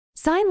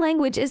Sign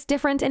language is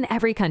different in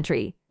every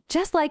country,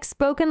 just like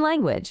spoken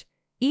language.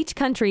 Each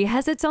country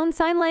has its own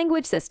sign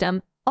language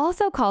system,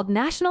 also called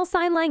National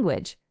Sign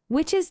Language,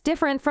 which is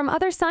different from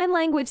other sign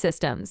language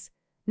systems.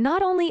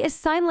 Not only is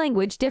sign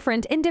language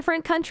different in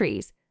different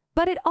countries,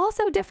 but it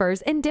also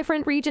differs in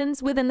different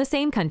regions within the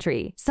same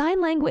country. Sign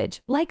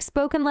language, like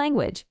spoken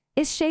language,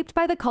 is shaped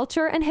by the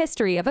culture and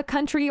history of a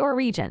country or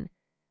region.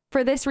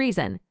 For this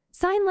reason,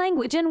 sign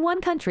language in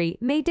one country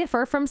may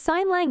differ from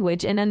sign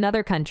language in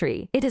another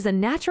country. It is a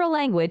natural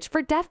language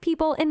for deaf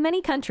people in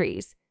many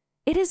countries.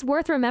 It is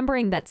worth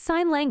remembering that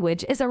sign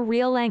language is a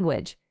real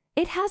language.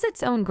 It has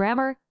its own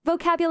grammar,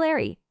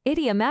 vocabulary,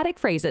 idiomatic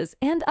phrases,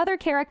 and other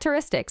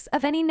characteristics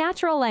of any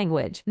natural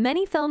language.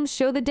 Many films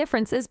show the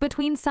differences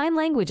between sign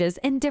languages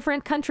in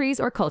different countries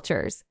or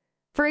cultures.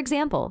 For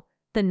example,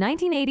 the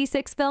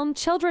 1986 film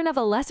Children of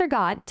a Lesser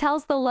God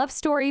tells the love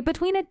story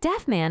between a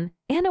deaf man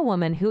and a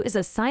woman who is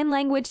a sign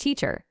language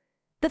teacher.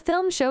 The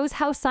film shows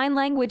how sign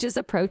language is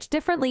approached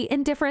differently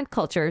in different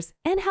cultures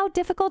and how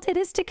difficult it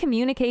is to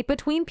communicate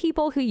between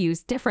people who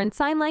use different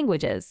sign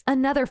languages.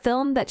 Another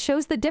film that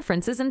shows the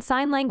differences in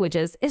sign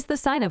languages is The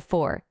Sign of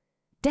Four,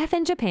 Deaf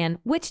in Japan,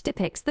 which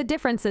depicts the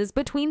differences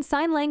between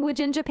sign language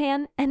in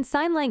Japan and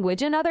sign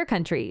language in other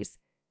countries.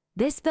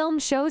 This film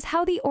shows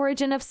how the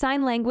origin of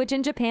sign language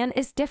in Japan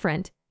is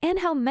different and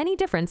how many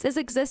differences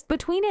exist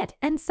between it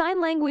and sign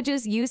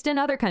languages used in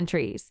other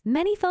countries.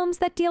 Many films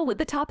that deal with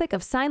the topic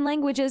of sign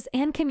languages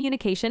and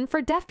communication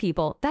for deaf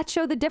people that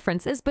show the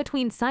differences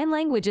between sign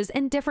languages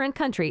in different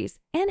countries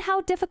and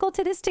how difficult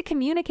it is to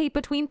communicate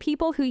between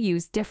people who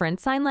use different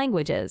sign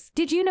languages.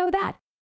 Did you know that